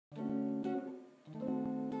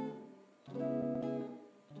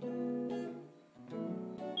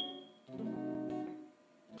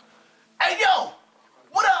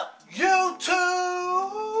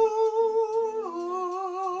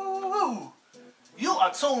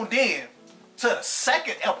are tuned in to the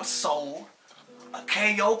second episode of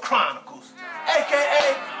Kayo Chronicles,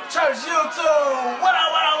 aka Church YouTube. What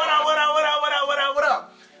up, what up, what up, what up, what up, what up, what up, what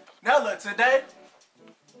up? Now look, today,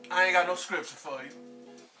 I ain't got no scripture for you.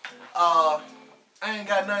 I ain't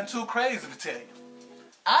got nothing too crazy to tell you.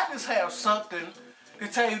 I just have something to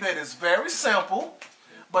tell you that is very simple,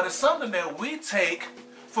 but it's something that we take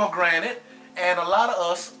for granted and a lot of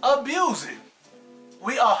us abuse it.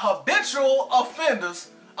 We are habitual offenders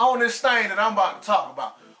on this thing that I'm about to talk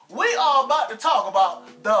about. We are about to talk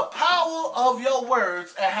about the power of your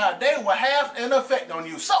words and how they will have an effect on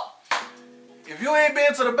you. So, if you ain't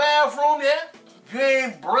been to the bathroom yet, if you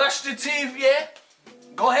ain't brushed your teeth yet,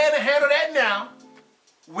 go ahead and handle that now.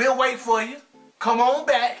 We'll wait for you. Come on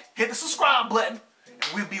back, hit the subscribe button,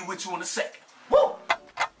 and we'll be with you in a second. Woo!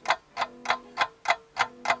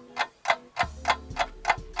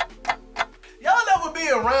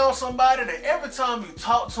 Around somebody that every time you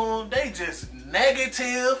talk to them, they just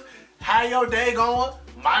negative. How your day going?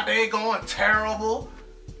 My day going terrible.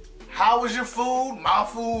 How was your food? My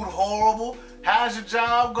food horrible. How's your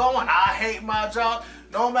job going? I hate my job.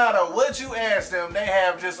 No matter what you ask them, they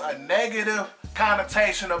have just a negative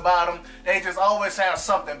connotation about them. They just always have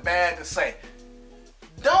something bad to say.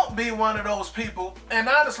 Don't be one of those people, and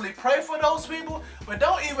honestly pray for those people, but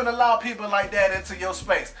don't even allow people like that into your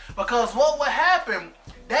space, because what will happen,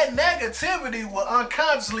 that negativity will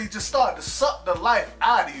unconsciously just start to suck the life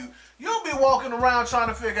out of you. You'll be walking around trying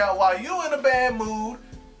to figure out why you in a bad mood.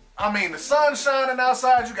 I mean, the sun's shining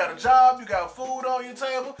outside, you got a job, you got food on your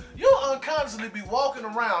table. You'll unconsciously be walking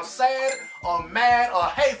around sad or mad or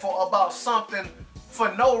hateful about something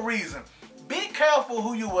for no reason. Be careful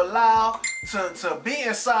who you allow to be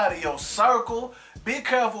inside of your circle. Be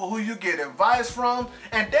careful who you get advice from.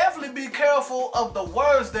 And definitely be careful of the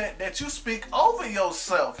words that you speak over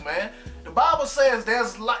yourself, man. The Bible says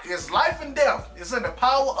it's life and death. It's in the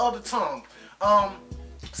power of the tongue.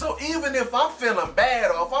 So even if I'm feeling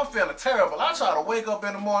bad or if I'm feeling terrible, I try to wake up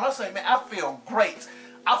in the morning. I say, man, I feel great.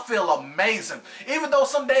 I feel amazing. Even though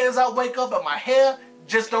some days I wake up and my hair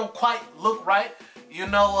just don't quite look right. You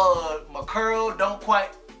know, my curl don't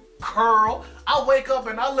quite curl. I wake up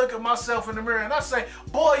and I look at myself in the mirror and I say,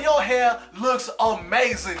 boy, your hair looks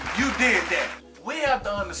amazing. You did that. We have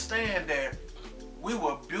to understand that we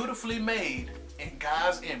were beautifully made in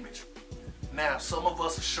God's image. Now, some of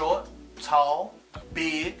us are short, tall,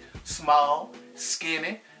 big, small,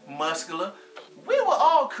 skinny, muscular. We were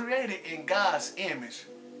all created in God's image.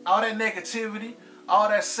 All that negativity, all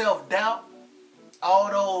that self-doubt,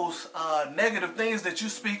 all those negative things that you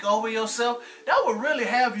speak over yourself, that would really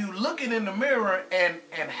have you looking in the mirror and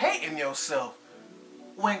hating yourself.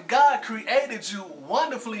 When God created you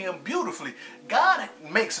wonderfully and beautifully, God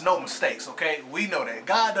makes no mistakes, okay? We know that.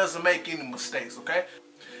 God doesn't make any mistakes, okay?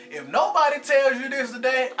 If nobody tells you this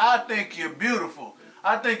today, I think you're beautiful.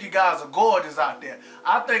 I think you guys are gorgeous out there.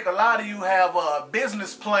 I think a lot of you have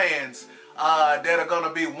business plans that are going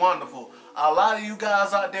to be wonderful. A lot of you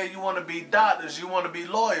guys out there, you want to be doctors, you want to be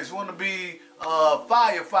lawyers, you want to be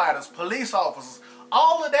firefighters, police officers.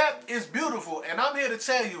 All of that is beautiful, and I'm here to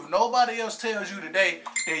tell you, if nobody else tells you today,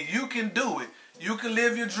 that you can do it. You can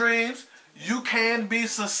live your dreams. You can be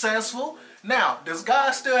successful. Now, does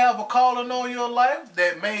God still have a calling on your life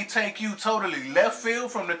that may take you totally left field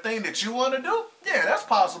from the thing that you want to do? Yeah, that's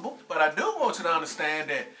possible. But I do want you to understand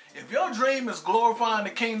that if your dream is glorifying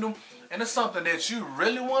the kingdom and it's something that you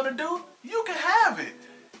really want to do, you can have it.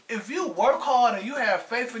 If you work hard and you have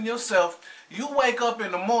faith in yourself, you wake up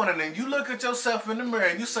in the morning and you look at yourself in the mirror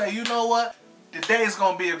and you say, you know what? Today is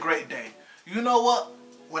going to be a great day. You know what?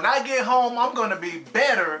 When I get home, I'm going to be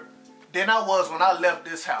better than I was when I left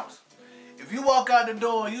this house. If you walk out the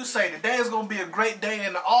door and you say, today is going to be a great day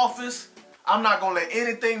in the office, I'm not going to let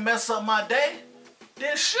anything mess up my day,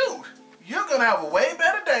 then shoot. You're going to have a way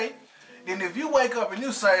better day than if you wake up and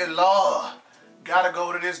you say, Lord, got to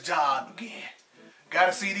go to this job again. Got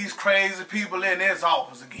to see these crazy people in this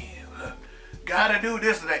office again. Got to do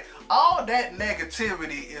this today. All that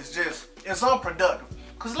negativity is just, it's unproductive.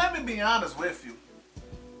 Because let me be honest with you.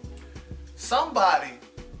 Somebody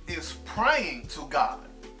is praying to God,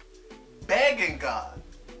 begging God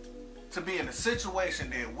to be in the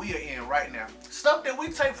situation that we are in right now. Stuff that we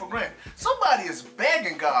take for granted. Somebody is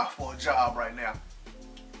begging God for a job right now.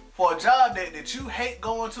 For a job that you hate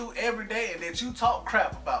going to every day and that you talk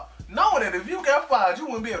crap about. Knowing that if you got fired, you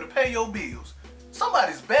wouldn't be able to pay your bills.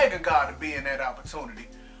 Somebody's begging God to be in that opportunity.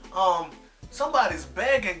 Somebody's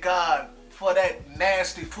begging God for that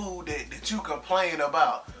nasty food that you complain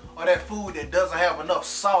about. Or that food that doesn't have enough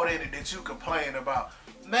salt in it that you complain about.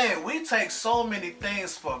 Man, we take so many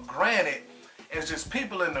things for granted as just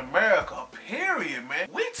people in America, period, man,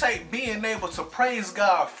 we take being able to praise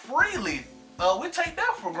God freely, we take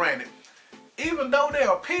that for granted. Even though there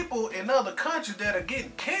are people in other countries that are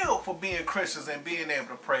getting killed for being Christians and being able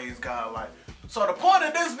to praise God like. So the point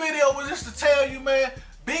of this video was just to tell you, man,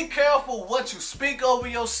 be careful what you speak over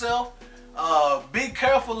yourself. Be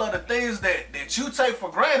careful of the things that you take for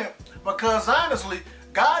granted, because honestly,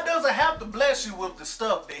 God doesn't have to bless you with the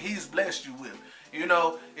stuff that He's blessed you with. You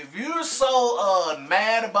know, if you're so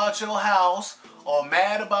mad about your house or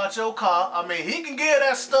mad about your car, I mean, He can give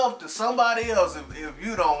that stuff to somebody else if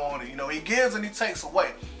you don't want it. You know, He gives and He takes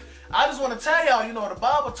away. I just want to tell y'all, you know, the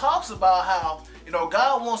Bible talks about how, you know,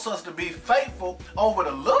 God wants us to be faithful over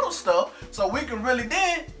the little stuff so we can really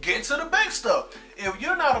then get to the big stuff. If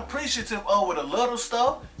you're not appreciative over the little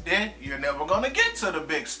stuff, then you're never going to get to the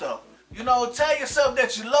big stuff. You know, tell yourself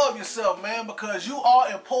that you love yourself, man, because you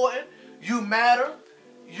are important. You matter.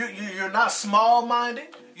 You're not small-minded.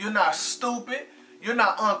 You're not stupid. You're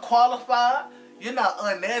not unqualified. You're not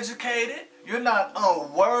uneducated. You're not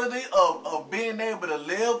unworthy of being able to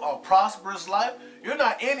live a prosperous life. You're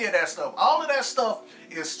not any of that stuff. All of that stuff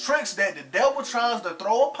is tricks that the devil tries to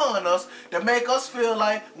throw upon us to make us feel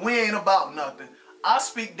like we ain't about nothing. I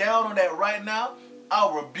speak down on that right now.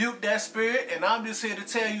 I rebuke that spirit, and I'm just here to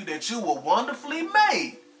tell you that you were wonderfully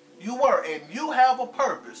made. You were, and you have a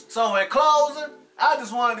purpose. So in closing, I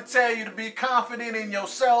just wanted to tell you to be confident in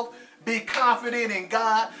yourself. Be confident in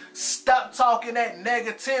God. Stop talking that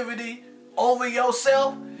negativity over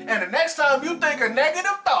yourself. And the next time you think a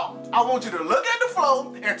negative thought, I want you to look at the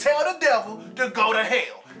floor and tell the devil to go to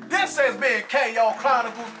hell. This has been Kayo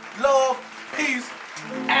Chronicles. Love, peace,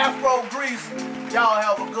 Afro Grease. Y'all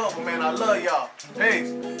have a good one, man. I love y'all.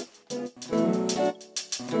 Peace.